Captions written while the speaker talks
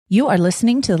You are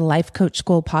listening to the Life Coach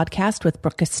School podcast with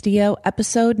Brooke Castillo,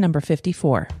 episode number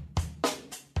 54.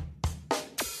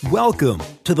 Welcome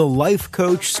to the Life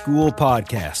Coach School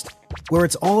podcast, where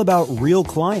it's all about real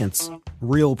clients,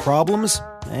 real problems,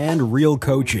 and real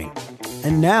coaching.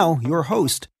 And now, your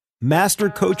host, Master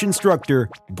Coach Instructor,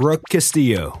 Brooke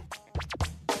Castillo.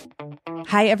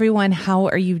 Hi, everyone. How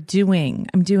are you doing?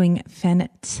 I'm doing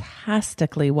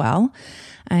fantastically well.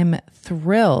 I'm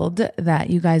thrilled that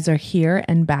you guys are here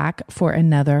and back for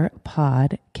another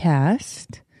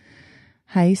podcast.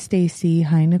 Hi, Stacy.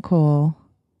 Hi, Nicole.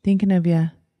 Thinking of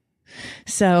you.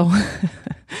 So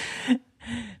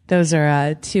those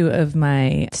are two of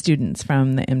my students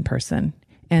from the in-person,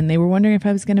 and they were wondering if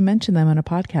I was going to mention them on a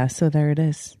podcast. So there it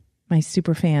is. My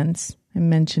super fans. I'm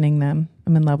mentioning them.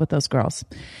 I'm in love with those girls.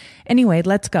 Anyway,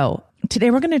 let's go. Today,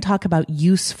 we're going to talk about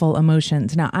useful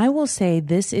emotions. Now, I will say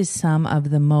this is some of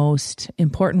the most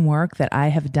important work that I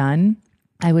have done,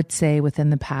 I would say, within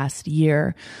the past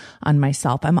year on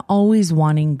myself. I'm always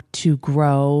wanting to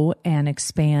grow and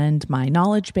expand my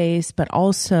knowledge base, but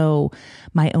also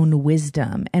my own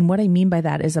wisdom. And what I mean by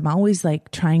that is I'm always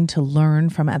trying to learn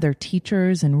from other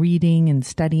teachers and reading and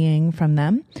studying from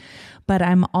them. But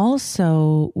I'm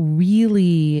also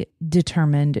really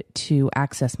determined to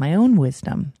access my own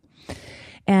wisdom.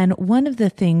 And one of the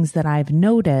things that I've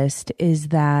noticed is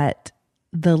that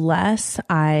the less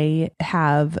I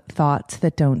have thoughts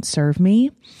that don't serve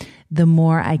me, the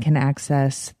more I can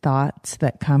access thoughts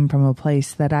that come from a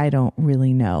place that I don't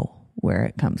really know where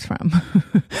it comes from.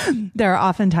 There are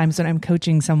often times when I'm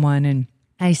coaching someone and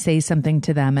I say something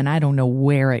to them and I don't know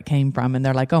where it came from. And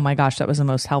they're like, oh my gosh, that was the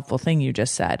most helpful thing you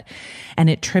just said.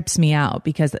 And it trips me out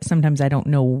because sometimes I don't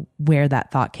know where that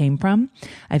thought came from.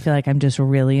 I feel like I'm just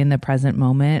really in the present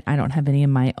moment. I don't have any of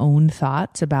my own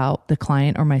thoughts about the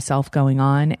client or myself going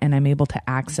on. And I'm able to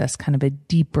access kind of a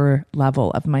deeper level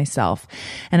of myself.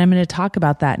 And I'm going to talk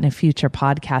about that in a future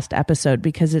podcast episode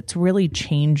because it's really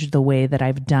changed the way that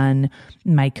I've done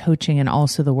my coaching and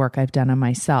also the work I've done on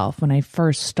myself. When I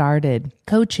first started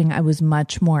coaching, I was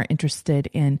much more interested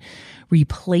in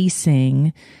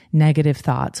replacing negative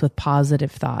thoughts with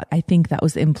positive thought. I think that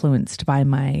was influenced by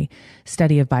my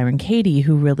study of Byron Katie,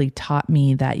 who really taught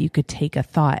me that you could take a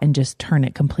thought and just turn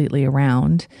it completely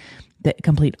around, the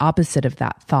complete opposite of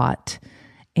that thought,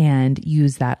 and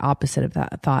use that opposite of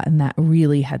that thought. And that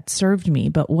really had served me.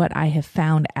 But what I have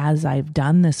found as I've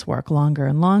done this work longer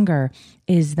and longer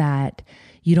is that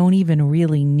you don't even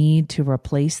really need to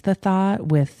replace the thought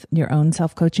with your own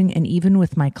self-coaching. And even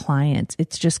with my clients,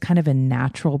 it's just kind of a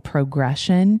natural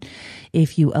progression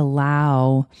if you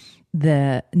allow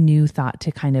the new thought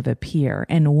to kind of appear.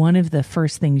 And one of the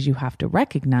first things you have to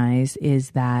recognize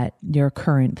is that your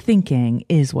current thinking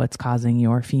is what's causing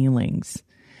your feelings.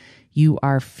 You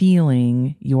are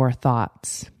feeling your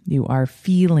thoughts. You are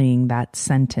feeling that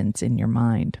sentence in your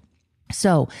mind.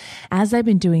 So as I've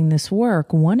been doing this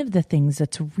work, one of the things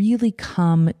that's really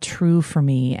come true for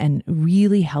me and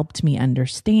really helped me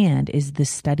understand is the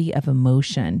study of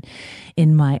emotion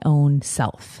in my own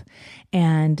self.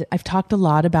 And I've talked a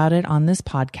lot about it on this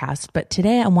podcast, but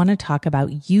today I want to talk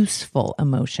about useful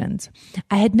emotions.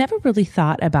 I had never really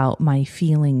thought about my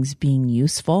feelings being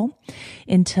useful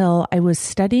until I was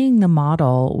studying the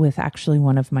model with actually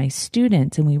one of my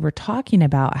students, and we were talking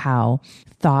about how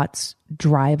thoughts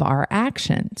drive our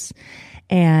actions,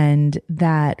 and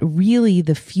that really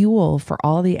the fuel for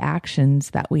all the actions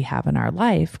that we have in our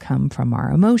life come from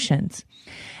our emotions.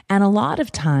 And a lot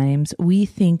of times we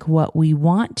think what we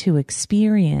want to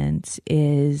experience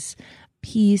is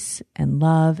peace and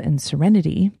love and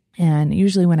serenity. And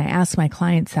usually when I ask my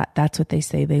clients that, that's what they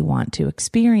say they want to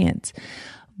experience.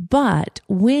 But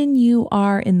when you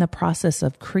are in the process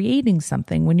of creating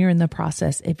something, when you're in the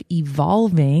process of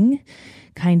evolving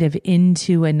kind of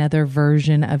into another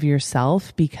version of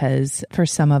yourself, because for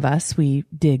some of us, we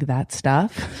dig that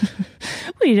stuff.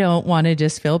 We don't want to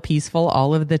just feel peaceful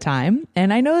all of the time.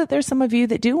 And I know that there's some of you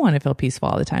that do want to feel peaceful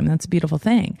all the time. That's a beautiful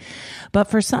thing.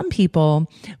 But for some people,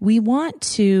 we want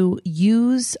to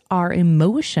use our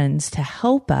emotions to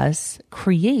help us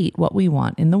create what we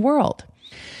want in the world.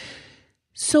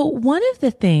 So one of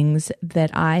the things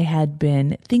that I had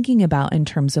been thinking about in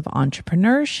terms of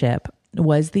entrepreneurship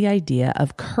was the idea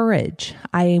of courage.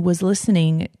 I was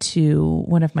listening to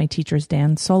one of my teachers,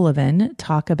 Dan Sullivan,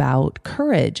 talk about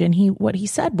courage. And what he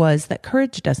said was that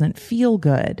courage doesn't feel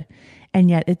good, and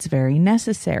yet it's very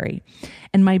necessary.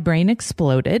 And my brain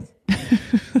exploded,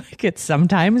 like it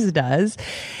sometimes does.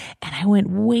 And I went,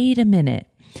 wait a minute.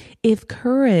 If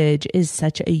courage is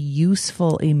such a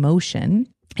useful emotion,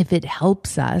 if it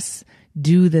helps us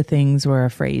do the things we're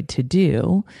afraid to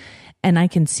do, And I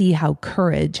can see how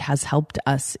courage has helped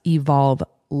us evolve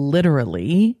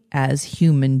literally as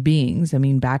human beings. I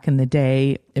mean, back in the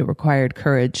day, it required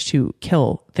courage to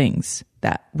kill things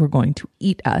that were going to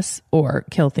eat us or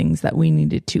kill things that we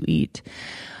needed to eat.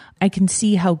 I can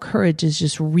see how courage is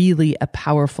just really a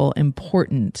powerful,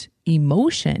 important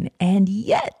emotion, and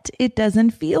yet it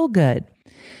doesn't feel good.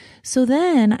 So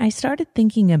then I started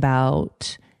thinking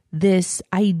about this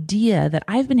idea that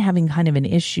I've been having kind of an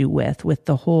issue with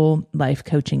the whole life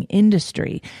coaching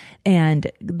industry. And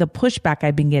the pushback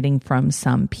I've been getting from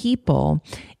some people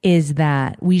is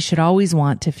that we should always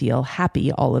want to feel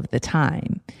happy all of the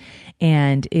time.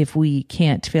 And if we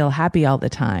can't feel happy all the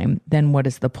time, then what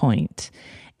is the point?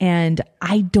 And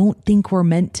I don't think we're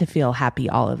meant to feel happy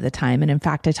all of the time. And in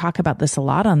fact, I talk about this a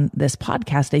lot on this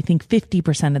podcast. I think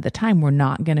 50% of the time, we're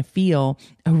not going to feel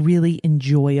a really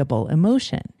enjoyable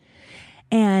emotion.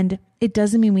 And it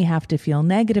doesn't mean we have to feel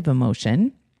negative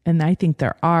emotion. And I think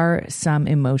there are some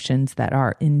emotions that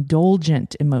are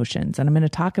indulgent emotions. And I'm going to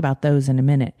talk about those in a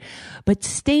minute. But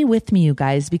stay with me, you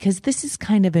guys, because this is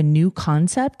kind of a new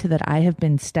concept that I have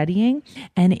been studying.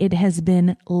 And it has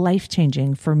been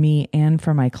life-changing for me and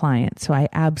for my clients. So I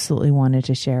absolutely wanted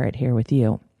to share it here with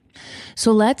you.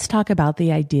 So let's talk about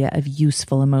the idea of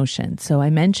useful emotion. So I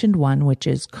mentioned one, which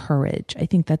is courage. I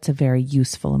think that's a very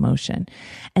useful emotion.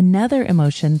 Another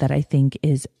emotion that I think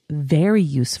is very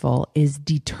useful is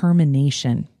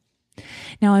determination.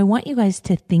 Now, I want you guys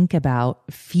to think about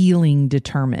feeling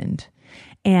determined.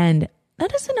 And that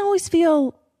doesn't always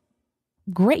feel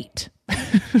great.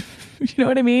 You know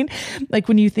what I mean? Like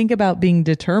when you think about being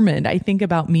determined, I think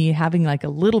about me having like a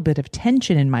little bit of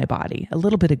tension in my body, a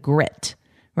little bit of grit.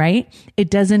 Right?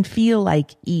 It doesn't feel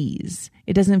like ease.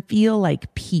 It doesn't feel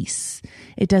like peace.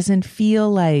 It doesn't feel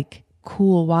like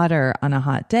cool water on a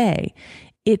hot day.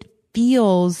 It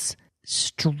feels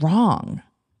strong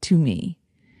to me.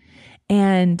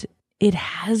 And it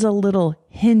has a little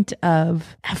hint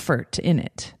of effort in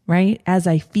it, right? As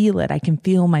I feel it, I can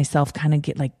feel myself kind of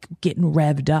getting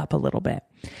revved up a little bit.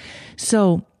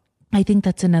 So I think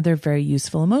that's another very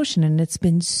useful emotion. And it's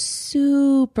been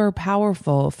super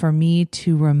powerful for me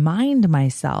to remind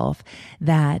myself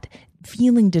that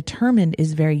feeling determined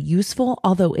is very useful,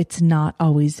 although it's not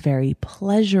always very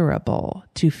pleasurable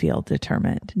to feel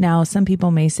determined. Now, some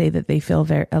people may say that they feel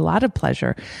a lot of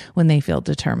pleasure when they feel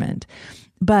determined.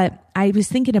 But I was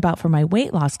thinking about for my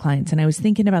weight loss clients, and I was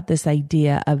thinking about this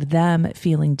idea of them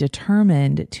feeling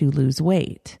determined to lose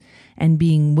weight and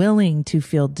being willing to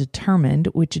feel determined,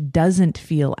 which doesn't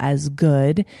feel as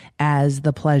good as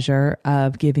the pleasure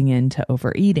of giving in to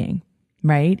overeating,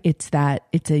 right? It's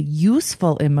a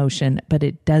useful emotion, but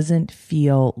it doesn't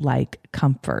feel like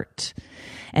comfort.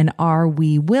 And are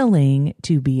we willing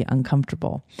to be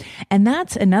uncomfortable? And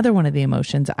that's another one of the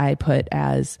emotions I put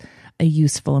as a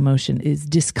useful emotion is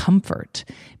discomfort.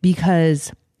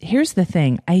 Because here's the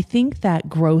thing, I think that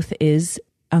growth is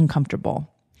uncomfortable.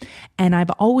 And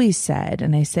I've always said,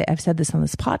 and I've said this on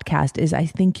this podcast, is I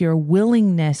think your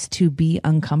willingness to be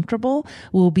uncomfortable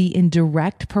will be in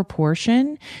direct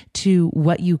proportion to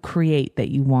what you create that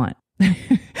you want.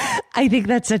 I think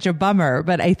that's such a bummer,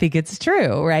 but I think it's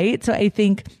true, right? So I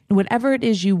think whatever it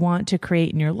is you want to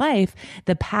create in your life,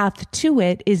 the path to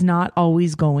it is not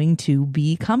always going to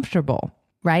be comfortable,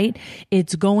 right?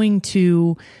 It's going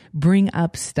to bring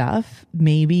up stuff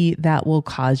maybe that will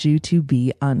cause you to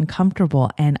be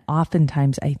uncomfortable. And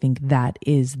oftentimes I think that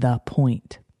is the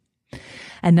point.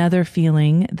 Another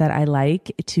feeling that I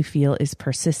like to feel is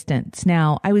persistence.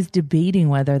 Now, I was debating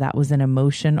whether that was an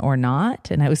emotion or not,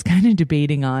 and I was kind of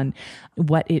debating on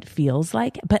what it feels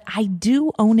like, but I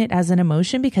do own it as an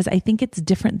emotion because I think it's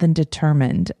different than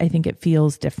determined. I think it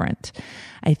feels different.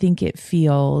 I think it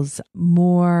feels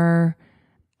more,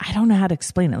 I don't know how to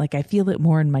explain it. Like I feel it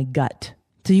more in my gut.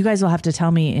 So you guys will have to tell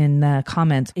me in the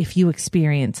comments if you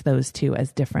experience those two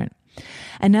as different.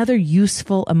 Another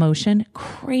useful emotion,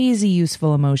 crazy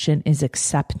useful emotion, is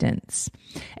acceptance.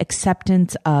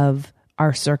 Acceptance of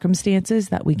our circumstances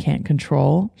that we can't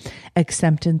control,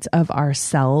 acceptance of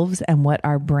ourselves and what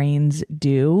our brains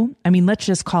do. I mean, let's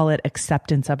just call it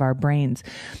acceptance of our brains.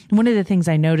 One of the things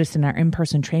I noticed in our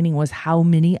in-person training was how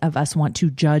many of us want to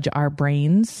judge our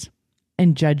brains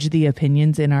and judge the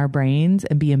opinions in our brains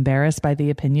and be embarrassed by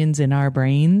the opinions in our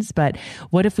brains. But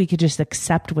what if we could just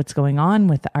accept what's going on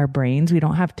with our brains? We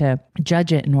don't have to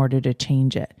judge it in order to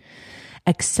change it.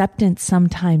 Acceptance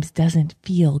sometimes doesn't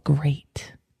feel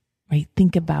great, right?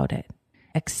 Think about it.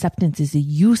 Acceptance is a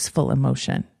useful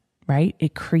emotion, right?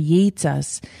 It creates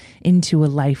us into a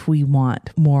life we want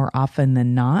more often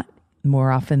than not.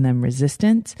 more often than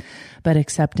resistance, but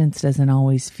acceptance doesn't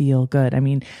always feel good. I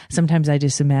mean, sometimes I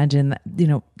just imagine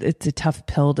that, it's a tough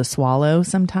pill to swallow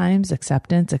sometimes,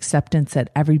 acceptance that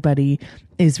everybody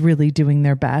is really doing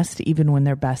their best, even when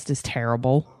their best is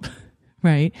terrible,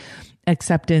 right?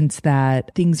 Acceptance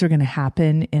that things are going to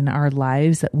happen in our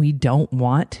lives that we don't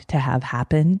want to have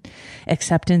happen.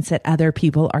 Acceptance that other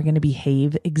people are going to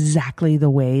behave exactly the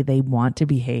way they want to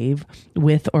behave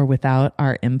with or without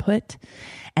our input.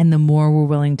 And the more we're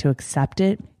willing to accept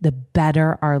it, the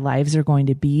better our lives are going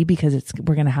to be because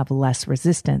we're going to have less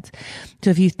resistance.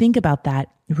 So if you think about that,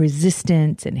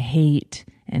 resistance and hate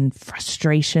and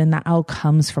frustration, that all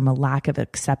comes from a lack of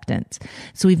acceptance.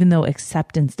 So even though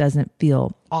acceptance doesn't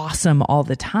feel awesome all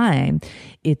the time,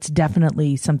 it's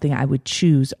definitely something I would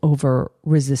choose over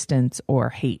resistance or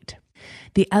hate.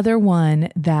 The other one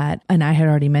and I had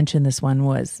already mentioned this one,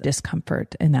 was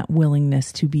discomfort and that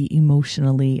willingness to be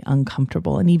emotionally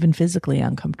uncomfortable and even physically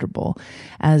uncomfortable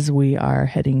as we are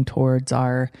heading towards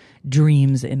our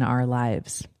dreams in our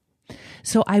lives.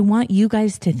 So I want you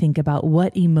guys to think about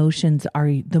what emotions are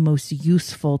the most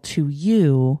useful to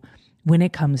you when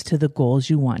it comes to the goals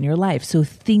you want in your life. So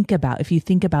if you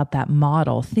think about that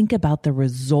model, think about the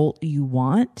result you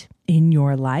want in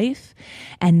your life,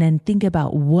 and then think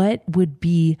about what would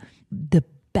be the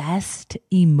best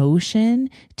emotion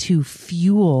to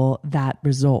fuel that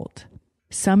result.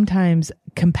 Sometimes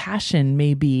compassion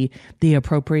may be the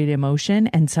appropriate emotion,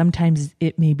 and sometimes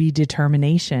it may be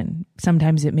determination.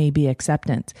 Sometimes it may be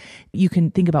acceptance. You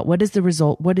can think about what is the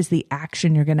result, what is the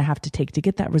action you're going to have to take to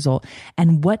get that result,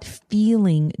 and what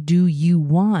feeling do you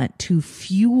want to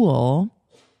fuel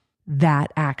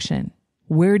that action?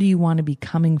 Where do you want to be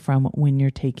coming from when you're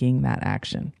taking that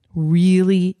action?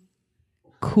 Really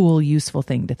cool, useful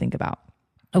thing to think about.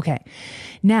 Okay,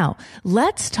 now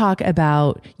let's talk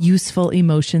about useful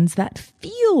emotions that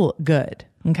feel good.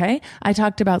 Okay, I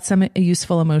talked about some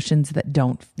useful emotions that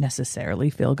don't necessarily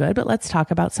feel good, but let's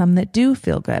talk about some that do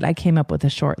feel good. I came up with a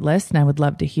short list and I would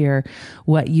love to hear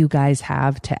what you guys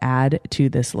have to add to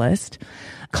this list.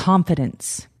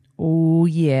 Confidence. Oh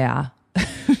yeah.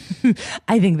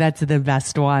 I think that's the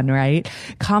best one, right?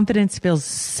 Confidence feels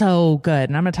so good.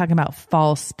 And I'm not talking about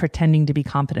false pretending to be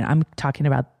confident. I'm talking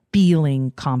about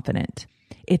feeling confident.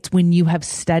 It's when you have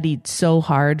studied so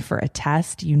hard for a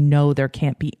test, there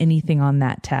can't be anything on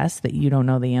that test that you don't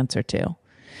know the answer to.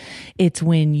 It's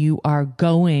when you are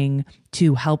going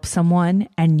to help someone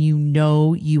and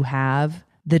you have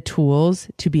the tools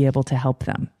to be able to help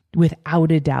them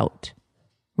without a doubt,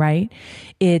 right?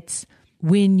 It's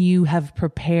when you have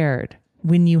prepared,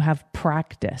 when you have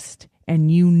practiced, and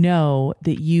you know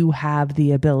that you have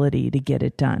the ability to get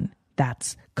it done.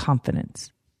 That's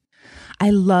confidence. I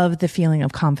love the feeling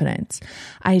of confidence.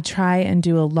 I try and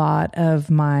do a lot of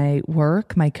my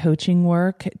work, my coaching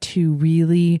work, to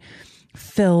really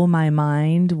fill my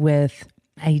mind with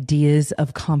ideas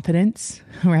of confidence,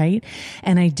 right?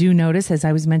 And I do notice, as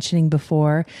I was mentioning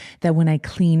before, that when I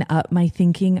clean up my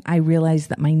thinking, I realize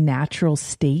that my natural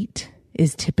state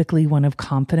is typically one of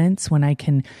confidence, when I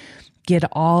can get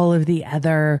all of the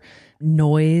other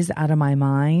noise out of my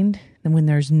mind, and when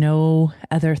there's no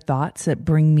other thoughts that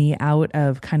bring me out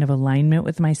of kind of alignment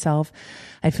with myself,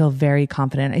 I feel very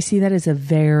confident. I see that as a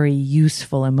very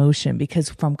useful emotion, because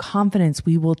from confidence,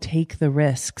 we will take the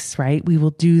risks, right? We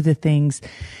will do the things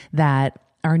that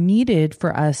are needed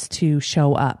for us to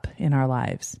show up in our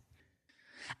lives.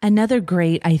 Another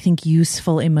great, I think,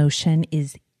 useful emotion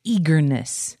is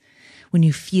eagerness. When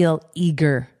you feel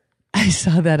eager. I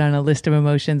saw that on a list of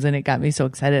emotions and it got me so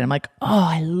excited. I'm like, oh,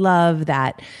 I love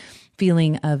that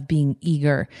feeling of being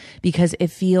eager, because it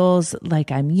feels like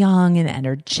I'm young and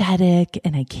energetic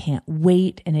and I can't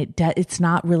wait. And it's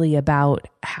not really about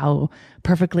how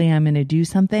perfectly I'm going to do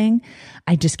something.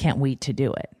 I just can't wait to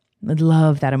do it. I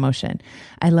love that emotion.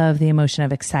 I love the emotion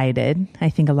of excited.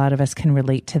 I think a lot of us can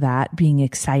relate to that, being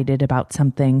excited about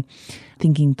something,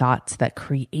 thinking thoughts that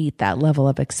create that level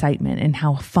of excitement, and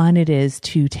how fun it is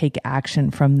to take action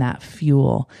from that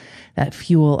fuel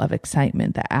of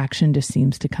excitement. The action just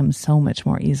seems to come so much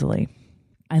more easily.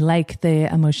 I like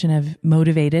the emotion of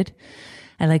motivated.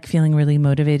 I like feeling really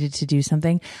motivated to do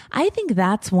something. I think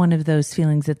that's one of those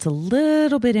feelings that's a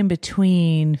little bit in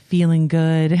between feeling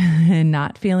good and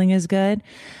not feeling as good.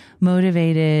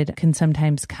 Motivated can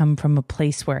sometimes come from a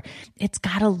place where it's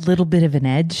got a little bit of an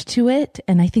edge to it.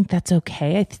 And I think that's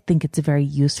okay. I think it's very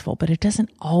useful, but it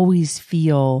doesn't always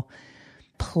feel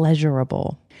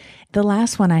pleasurable. The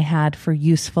last one I had for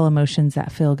useful emotions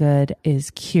that feel good is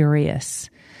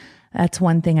curious. That's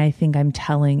one thing I think I'm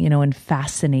telling, and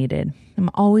fascinated. I'm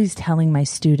always telling my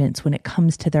students when it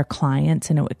comes to their clients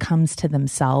and when it comes to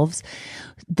themselves,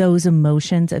 those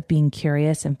emotions of being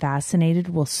curious and fascinated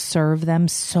will serve them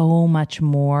so much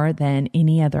more than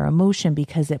any other emotion,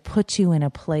 because it puts you in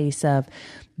a place of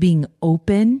being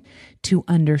open to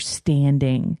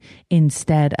understanding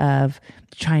instead of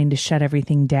trying to shut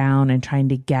everything down and trying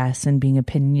to guess and being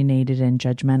opinionated and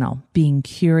judgmental. Being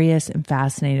curious and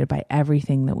fascinated by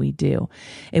everything that we do.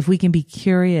 If we can be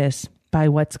curious by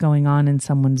what's going on in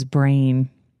someone's brain,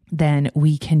 then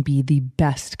we can be the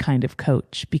best kind of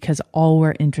coach, because all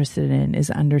we're interested in is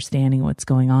understanding what's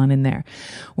going on in there.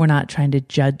 We're not trying to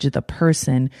judge the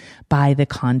person by the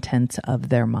contents of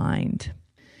their mind.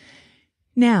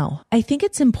 Now, I think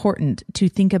it's important to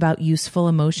think about useful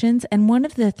emotions. And one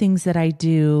of the things that I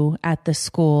do at the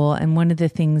school and one of the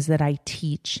things that I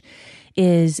teach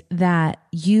is that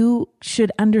you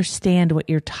should understand what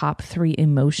your top 3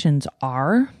 emotions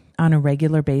are on a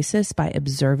regular basis by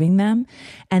observing them,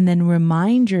 and then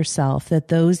remind yourself that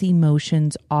those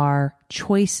emotions are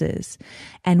choices.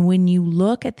 And when you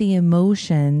look at the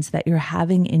emotions that you're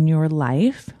having in your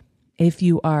life, if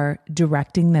you are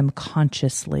directing them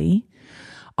consciously,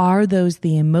 are those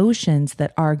the emotions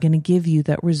that are going to give you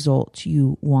that result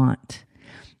you want?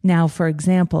 Now, for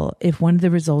example, if one of the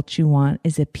results you want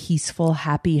is a peaceful,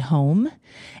 happy home,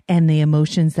 and the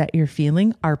emotions that you're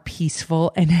feeling are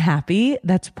peaceful and happy,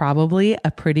 that's probably a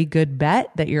pretty good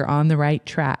bet that you're on the right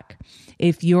track.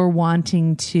 If you're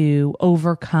wanting to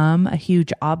overcome a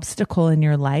huge obstacle in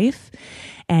your life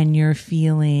and you're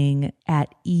feeling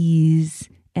at ease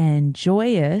and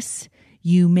joyous,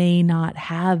 you may not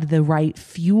have the right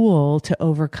fuel to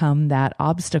overcome that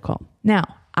obstacle. Now,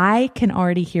 I can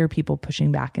already hear people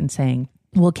pushing back and saying,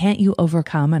 well, can't you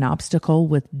overcome an obstacle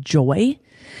with joy?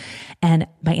 And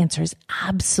my answer is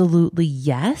absolutely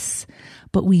yes,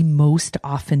 but we most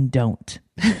often don't,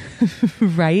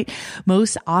 right?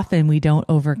 Most often we don't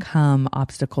overcome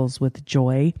obstacles with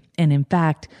joy. And in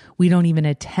fact, we don't even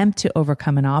attempt to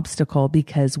overcome an obstacle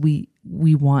because we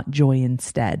want joy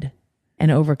instead. And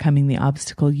overcoming the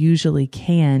obstacle usually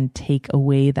can take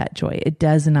away that joy. It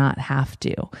does not have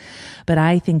to. But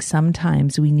I think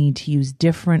sometimes we need to use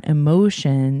different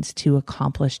emotions to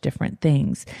accomplish different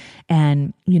things.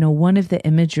 And, one of the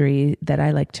imagery that I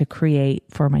like to create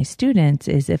for my students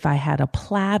is if I had a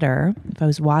platter, if I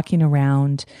was walking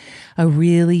around a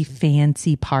really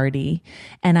fancy party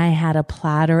and I had a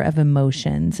platter of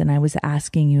emotions and I was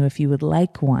asking you if you would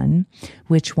like one,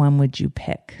 which one would you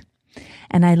pick?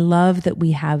 And I love that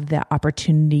we have the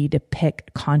opportunity to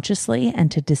pick consciously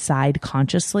and to decide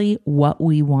consciously what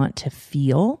we want to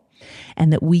feel,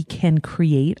 and that we can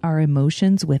create our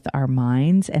emotions with our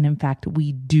minds. And in fact,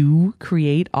 we do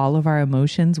create all of our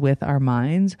emotions with our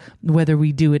minds, whether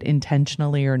we do it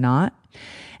intentionally or not.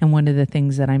 And one of the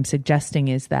things that I'm suggesting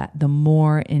is that the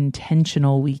more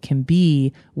intentional we can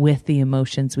be with the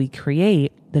emotions we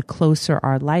create, the closer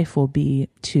our life will be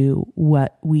to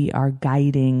what we are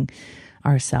guiding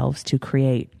ourselves to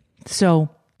create. So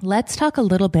let's talk a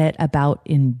little bit about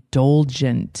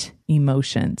indulgent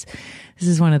emotions. This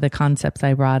is one of the concepts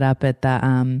I brought up at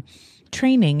the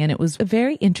training, and it was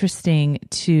very interesting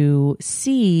to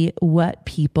see what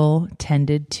people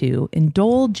tended to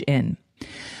indulge in.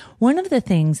 One of the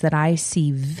things that I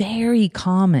see very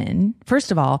common,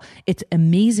 first of all, it's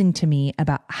amazing to me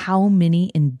about how many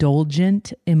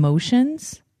indulgent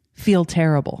emotions feel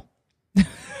terrible.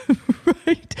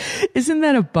 Right? Isn't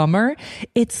that a bummer?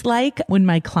 It's like when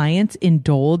my clients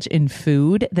indulge in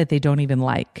food that they don't even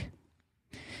like.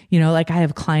 Like I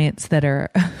have clients that are,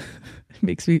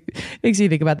 makes me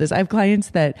think about this. I have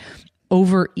clients that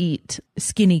overeat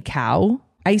Skinny Cow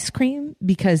ice cream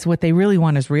because what they really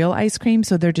want is real ice cream.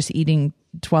 So they're just eating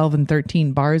 12 and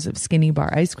 13 bars of Skinny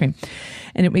Bar ice cream.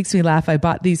 And it makes me laugh. I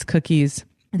bought these cookies.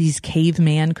 These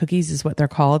caveman cookies is what they're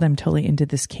called. I'm totally into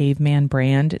this caveman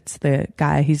brand. It's the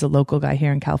guy, he's a local guy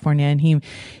here in California, and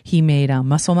he made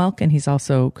Muscle Milk, and he's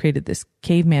also created this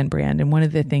caveman brand. And one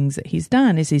of the things that he's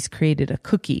done is he's created a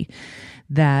cookie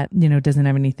that, doesn't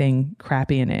have anything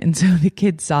crappy in it. And so the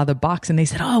kids saw the box and they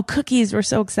said, "Oh, cookies." We're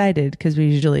so excited because we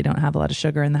usually don't have a lot of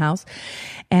sugar in the house.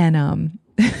 And,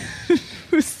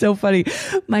 it was so funny.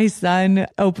 My son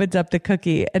opens up the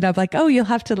cookie and I'm like, "Oh, you'll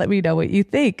have to let me know what you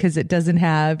think because it doesn't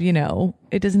have,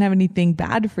 it doesn't have anything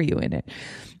bad for you in it."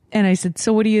 And I said,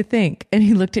 "So what do you think?" And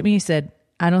he looked at me and said,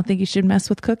 "I don't think you should mess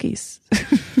with cookies."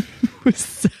 It was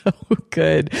so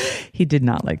good. He did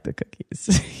not like the cookies.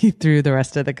 He threw the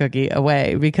rest of the cookie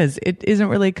away because it isn't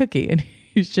really a cookie and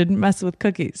you shouldn't mess with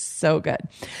cookies. So good.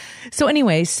 So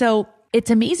anyway, it's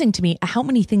amazing to me how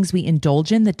many things we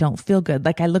indulge in that don't feel good.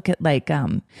 Like I look at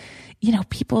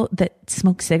people that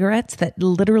smoke cigarettes that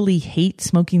literally hate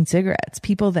smoking cigarettes,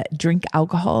 people that drink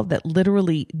alcohol that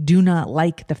literally do not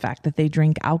like the fact that they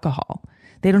drink alcohol.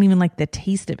 They don't even like the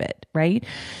taste of it, right?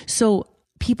 So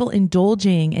people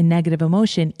indulging in negative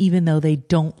emotion, even though they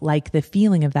don't like the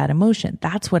feeling of that emotion.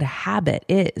 That's what a habit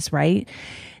is, right?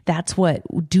 That's what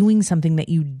doing something that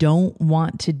you don't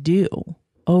want to do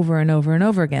over and over and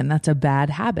over again. That's a bad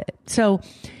habit. So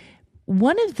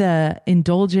one of the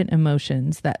indulgent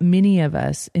emotions that many of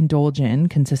us indulge in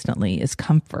consistently is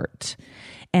comfort.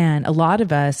 And a lot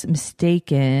of us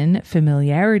mistaken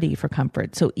familiarity for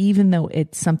comfort. So even though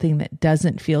it's something that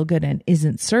doesn't feel good and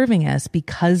isn't serving us,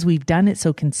 because we've done it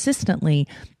so consistently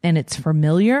and it's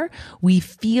familiar, we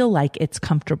feel like it's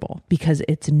comfortable because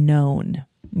it's known.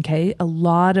 Okay. A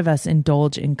lot of us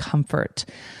indulge in comfort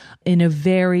in a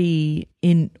very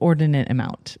inordinate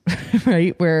amount,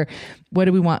 right? Where, what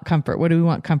do we want? Comfort. What do we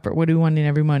want? Comfort. What do we want in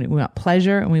every moment? We want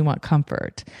pleasure and we want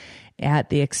comfort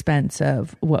at the expense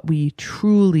of what we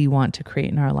truly want to create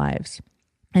in our lives.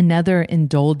 Another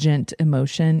indulgent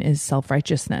emotion is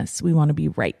self-righteousness. We want to be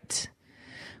right.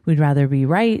 We'd rather be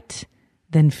right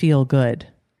than feel good.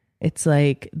 It's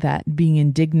like that being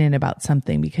indignant about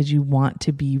something because you want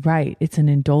to be right. It's an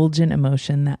indulgent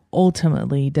emotion that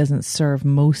ultimately doesn't serve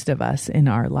most of us in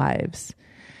our lives.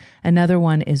 Another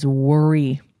one is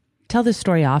worry. I tell this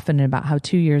story often about how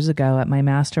 2 years ago at my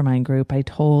mastermind group, I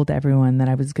told everyone that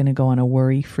I was going to go on a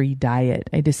worry-free diet.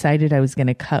 I decided I was going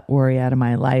to cut worry out of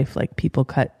my life, like people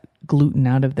cut gluten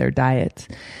out of their diets.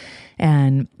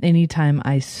 And anytime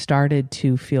I started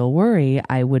to feel worry,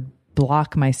 I would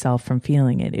block myself from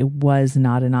feeling it. It was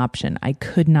not an option. I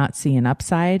could not see an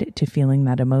upside to feeling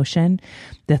that emotion.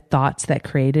 The thoughts that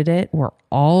created it were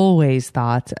always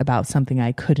thoughts about something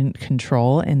I couldn't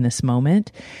control in this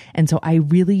moment. And so I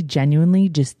really genuinely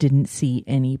just didn't see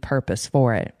any purpose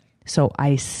for it. So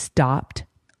I stopped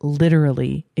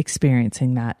literally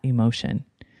experiencing that emotion.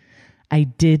 I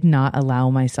did not allow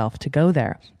myself to go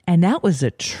there. And that was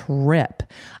a trip.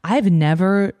 I've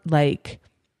never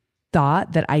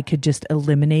thought that I could just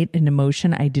eliminate an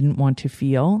emotion I didn't want to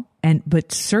feel.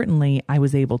 But certainly I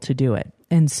was able to do it.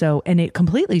 And it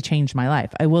completely changed my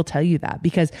life. I will tell you that,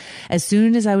 because as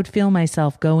soon as I would feel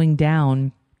myself going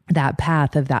down that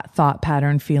path of that thought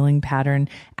pattern, feeling pattern,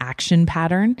 action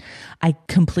pattern, I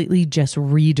completely just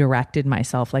redirected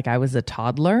myself like I was a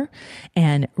toddler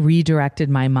and redirected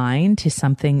my mind to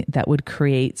something that would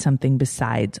create something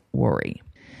besides worry.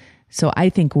 So I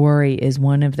think worry is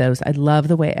one of those. I love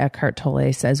the way Eckhart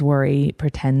Tolle says worry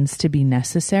pretends to be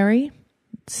necessary.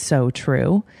 It's so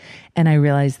true. And I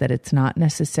realize that it's not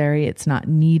necessary. It's not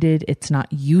needed. It's not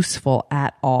useful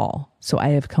at all. So I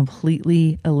have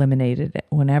completely eliminated it.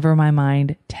 Whenever my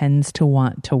mind tends to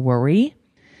want to worry,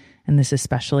 and this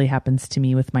especially happens to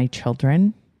me with my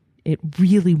children, it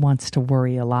really wants to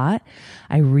worry a lot.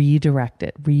 I redirect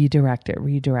it.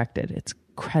 It's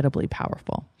incredibly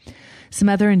powerful. Some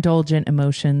other indulgent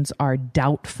emotions are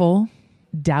doubtful,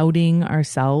 doubting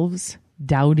ourselves,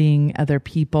 doubting other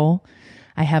people.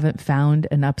 I haven't found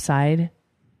an upside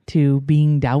to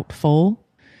being doubtful,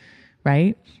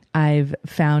 right? I've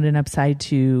found an upside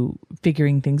to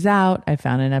figuring things out. I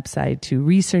found an upside to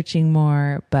researching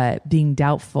more, but being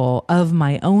doubtful of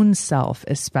my own self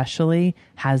especially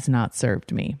has not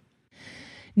served me.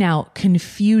 Now,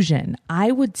 confusion.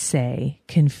 I would say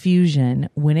confusion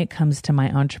when it comes to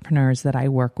my entrepreneurs that I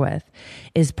work with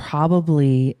is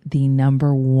probably the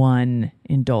number one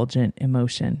indulgent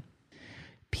emotion.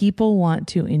 People want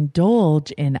to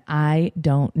indulge in I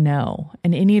don't know.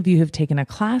 And any of you who have taken a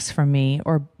class from me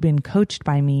or been coached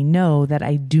by me know that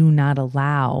I do not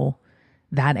allow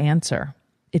that answer.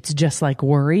 It's just like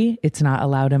worry. It's not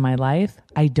allowed in my life.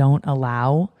 I don't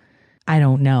allow I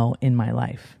don't know in my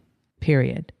life.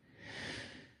 Period.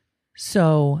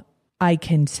 So I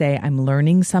can say I'm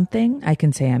learning something. I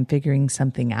can say I'm figuring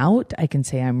something out. I can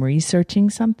say I'm researching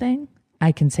something.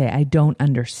 I can say I don't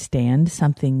understand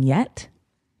something yet.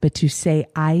 But to say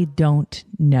I don't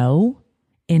know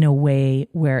in a way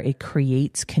where it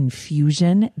creates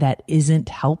confusion that isn't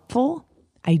helpful,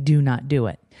 I do not do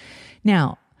it.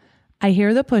 Now, I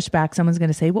hear the pushback. Someone's going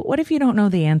to say, well, what if you don't know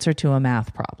the answer to a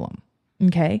math problem?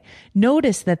 Okay.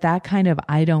 Notice that kind of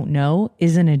I don't know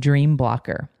isn't a dream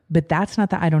blocker, but that's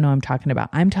not the I don't know I'm talking about.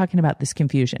 I'm talking about this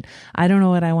confusion. I don't know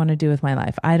what I want to do with my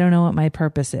life. I don't know what my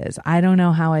purpose is. I don't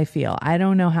know how I feel. I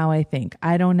don't know how I think.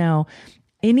 I don't know.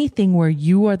 Anything where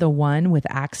you are the one with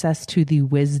access to the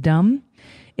wisdom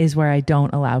is where I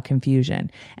don't allow confusion.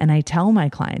 And I tell my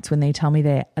clients when they tell me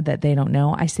that they don't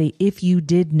know, I say, if you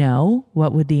did know,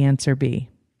 what would the answer be?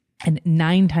 And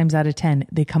 9 times out of 10,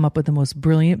 they come up with the most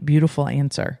brilliant, beautiful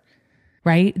answer.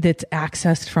 right? That's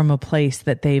accessed from a place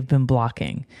that they've been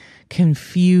blocking.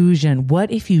 Confusion.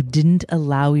 What if you didn't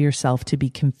allow yourself to be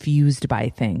confused by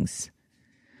things?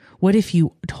 What if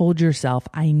you told yourself,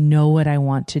 I know what I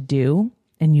want to do,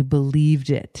 and you believed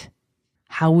it?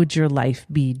 How would your life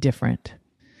be different?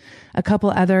 A couple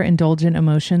other indulgent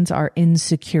emotions are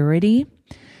insecurity.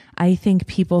 I think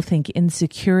people think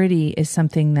insecurity is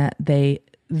something that they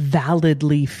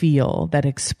validly feel that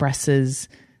expresses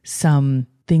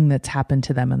something that's happened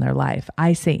to them in their life.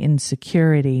 I say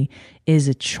insecurity is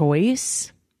a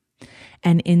choice,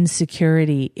 and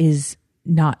insecurity is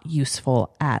not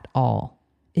useful at all.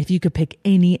 If you could pick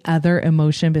any other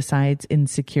emotion besides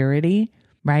insecurity,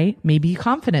 right? Maybe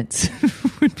confidence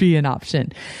would be an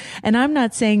option. And I'm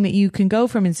not saying that you can go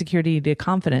from insecurity to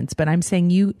confidence, but I'm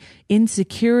saying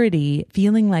insecurity,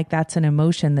 feeling like that's an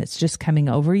emotion that's just coming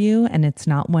over you and it's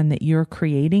not one that you're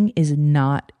creating, is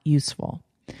not useful.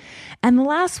 And the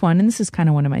last one, and this is kind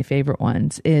of one of my favorite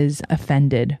ones, is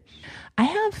offended. I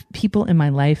have people in my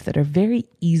life that are very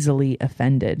easily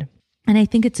offended. And I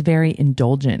think it's very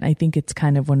indulgent. I think it's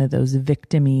kind of one of those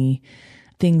victim-y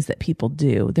things that people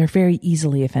do. They're very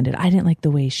easily offended. I didn't like the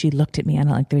way she looked at me. I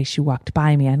don't like the way she walked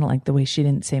by me. I don't like the way she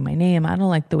didn't say my name. I don't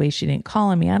like the way she didn't call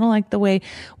on me. I don't like the way,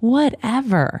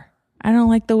 whatever. I don't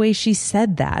like the way she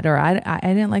said that, or I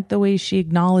didn't like the way she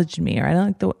acknowledged me, or I don't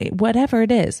like the way, whatever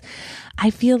it is. I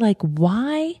feel like,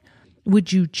 why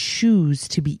would you choose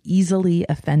to be easily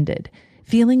offended?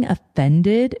 Feeling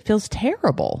offended feels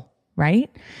terrible.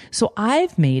 Right? So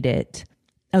I've made it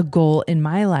a goal in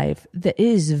my life that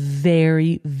is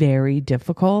very, very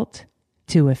difficult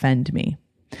to offend me.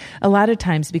 A lot of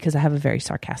times, because I have a very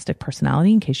sarcastic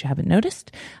personality, in case you haven't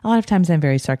noticed, a lot of times I'm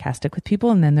very sarcastic with people,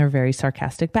 and then they're very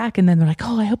sarcastic back. And then they're like,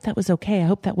 oh, I hope that was okay. I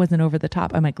hope that wasn't over the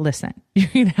top. I'm like, listen, you're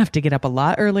going to have to get up a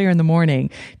lot earlier in the morning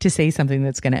to say something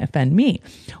that's going to offend me.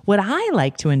 What I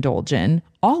like to indulge in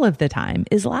all of the time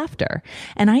is laughter.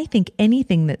 And I think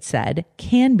anything that's said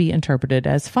can be interpreted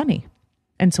as funny.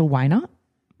 And so why not?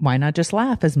 Why not just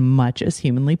laugh as much as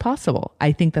humanly possible?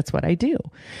 I think that's what I do.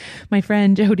 My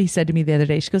friend Jody said to me the other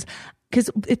day, she goes,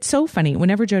 because it's so funny.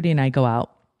 Whenever Jody and I go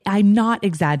out, I'm not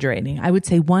exaggerating. I would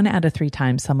say 1 out of 3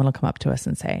 times someone will come up to us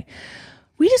and say,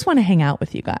 we just want to hang out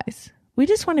with you guys. We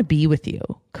just want to be with you.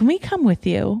 Can we come with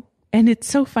you? And it's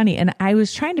so funny. And I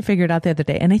was trying to figure it out the other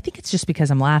day. And I think it's just because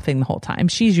I'm laughing the whole time.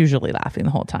 She's usually laughing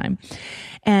the whole time.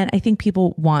 And I think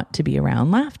people want to be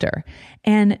around laughter.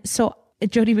 And so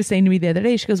Jody was saying to me the other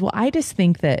day, she goes, well, I just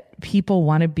think that people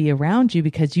want to be around you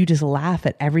because you just laugh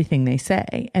at everything they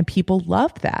say. And people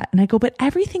love that. And I go, but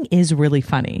everything is really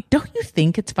funny. Don't you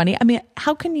think it's funny? I mean,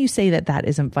 how can you say that that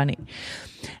isn't funny?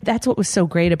 That's what was so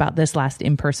great about this last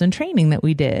in-person training that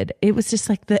we did. It was just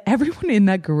like everyone in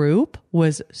that group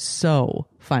was so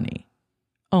funny.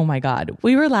 Oh my God.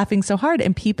 We were laughing so hard.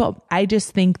 And people, I just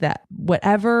think that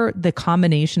whatever the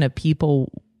combination of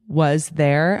people was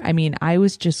there, I mean, I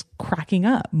was just cracking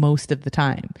up most of the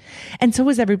time. And so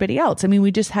was everybody else. I mean,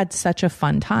 we just had such a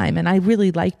fun time. And I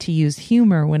really like to use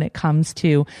humor when it comes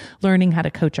to learning how to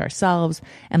coach ourselves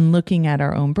and looking at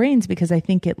our own brains, because I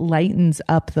think it lightens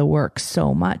up the work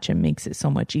so much and makes it so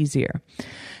much easier.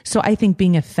 So I think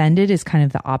being offended is kind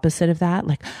of the opposite of that.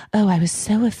 Like, oh, I was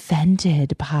so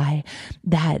offended by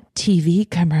that TV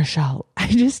commercial. I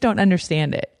just don't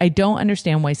understand it. I don't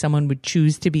understand why someone would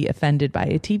choose to be offended by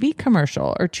a TV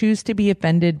commercial or choose to be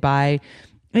offended by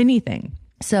anything.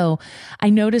 So I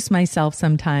notice myself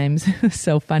sometimes,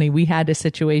 so funny, we had a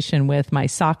situation with my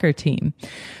soccer team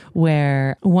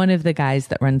where one of the guys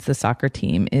that runs the soccer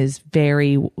team is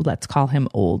very, let's call him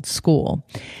old school.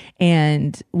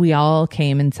 And we all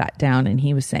came and sat down and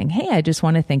he was saying, hey, I just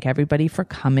want to thank everybody for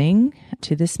coming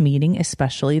to this meeting,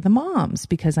 especially the moms,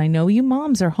 because I know you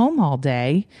moms are home all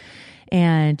day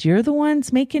and you're the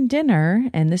ones making dinner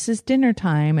and this is dinner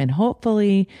time, and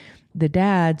hopefully the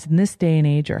dads in this day and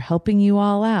age are helping you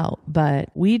all out, but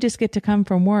we just get to come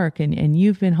from work and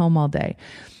you've been home all day.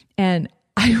 And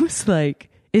I was like,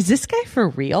 is this guy for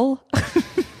real?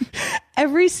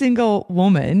 Every single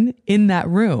woman in that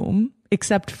room,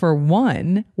 except for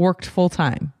one, worked full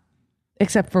time,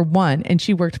 except for one. And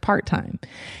she worked part time.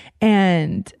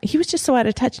 And he was just so out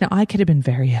of touch. Now I could have been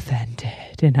very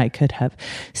offended and I could have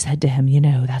said to him,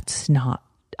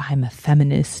 I'm a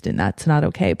feminist and that's not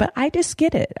okay. But I just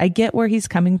get it. I get where he's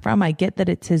coming from. I get that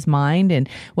it's his mind and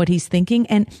what he's thinking.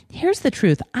 And here's the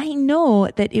truth. I know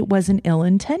that it wasn't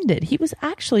ill-intended. He was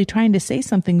actually trying to say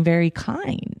something very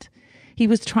kind. He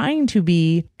was trying to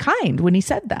be kind when he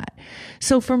said that.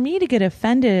 So for me to get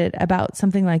offended about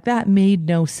something like that made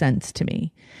no sense to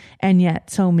me. And yet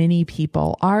so many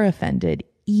people are offended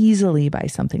easily by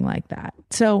something like that.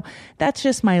 So that's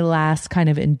just my last kind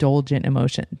of indulgent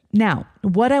emotion. Now,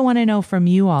 what I want to know from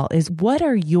you all is, what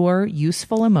are your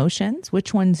useful emotions?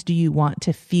 Which ones do you want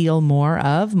to feel more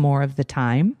of the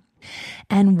time?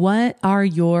 And what are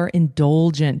your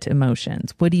indulgent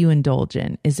emotions? What do you indulge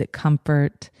in? Is it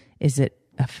comfort? Is it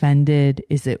offended?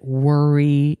 Is it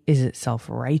worry? Is it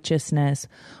self-righteousness?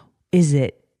 Is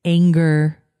it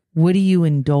anger? What do you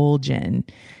indulge in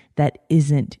that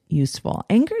isn't useful?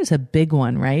 Anger is a big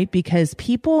one, right? Because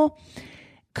people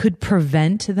could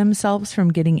prevent themselves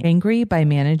from getting angry by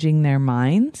managing their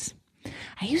minds.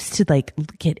 I used to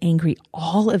get angry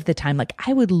all of the time.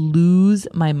 I would lose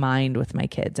my mind with my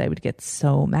kids. I would get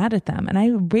so mad at them. And I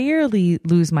rarely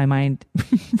lose my mind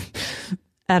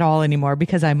at all anymore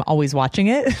because I'm always watching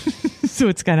it. So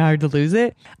it's kind of hard to lose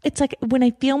it. It's when I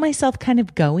feel myself kind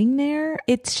of going there,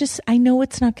 it's just, I know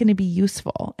it's not going to be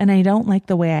useful. And I don't like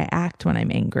the way I act when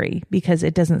I'm angry because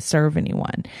it doesn't serve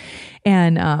anyone.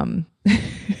 And,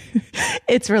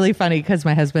 it's really funny because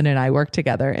my husband and I work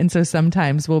together. And so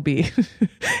sometimes we'll be,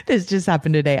 this just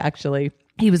happened today, actually.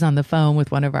 He was on the phone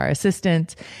with one of our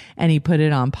assistants and he put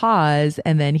it on pause.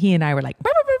 And then he and I were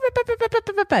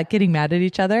getting mad at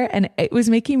each other. And it was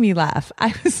making me laugh.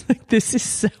 I was like, this is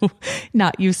so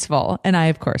not useful. And I,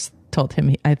 of course, told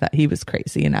him I thought he was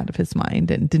crazy and out of his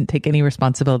mind and didn't take any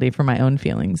responsibility for my own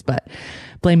feelings, but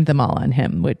blamed them all on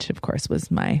him, which of course was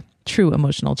my true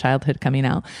emotional childhood coming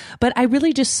out. But I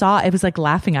really just saw, it was like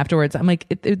laughing afterwards. I'm like,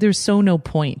 there's no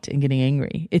point in getting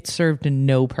angry. It served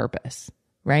no purpose,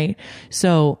 right?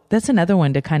 So that's another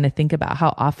one to kind of think about.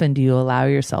 How often do you allow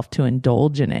yourself to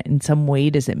indulge in it? In some way,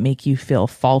 does it make you feel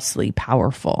falsely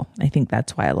powerful? I think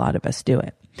that's why a lot of us do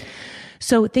it.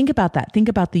 So think about that. Think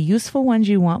about the useful ones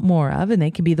you want more of, and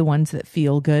they can be the ones that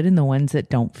feel good and the ones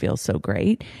that don't feel so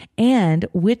great. And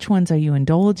which ones are you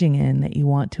indulging in that you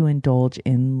want to indulge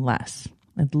in less?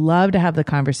 I'd love to have the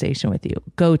conversation with you.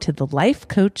 Go to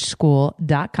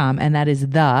thelifecoachschool.com, and that is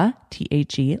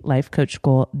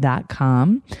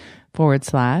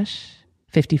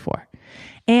lifecoachschool.com/54.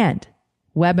 And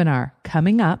webinar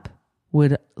coming up.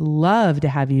 Would love to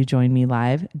have you join me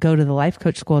live. Go to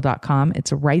thelifecoachschool.com.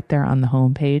 It's right there on the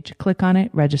homepage. Click on it,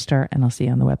 register, and I'll see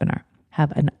you on the webinar.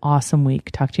 Have an awesome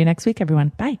week. Talk to you next week,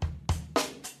 everyone. Bye.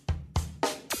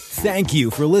 Thank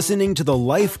you for listening to the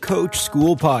Life Coach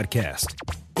School podcast.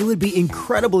 It would be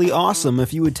incredibly awesome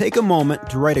if you would take a moment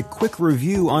to write a quick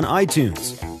review on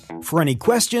iTunes. For any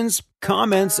questions,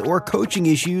 comments, or coaching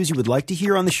issues you would like to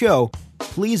hear on the show,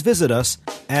 please visit us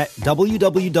at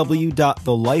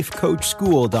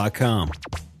www.thelifecoachschool.com.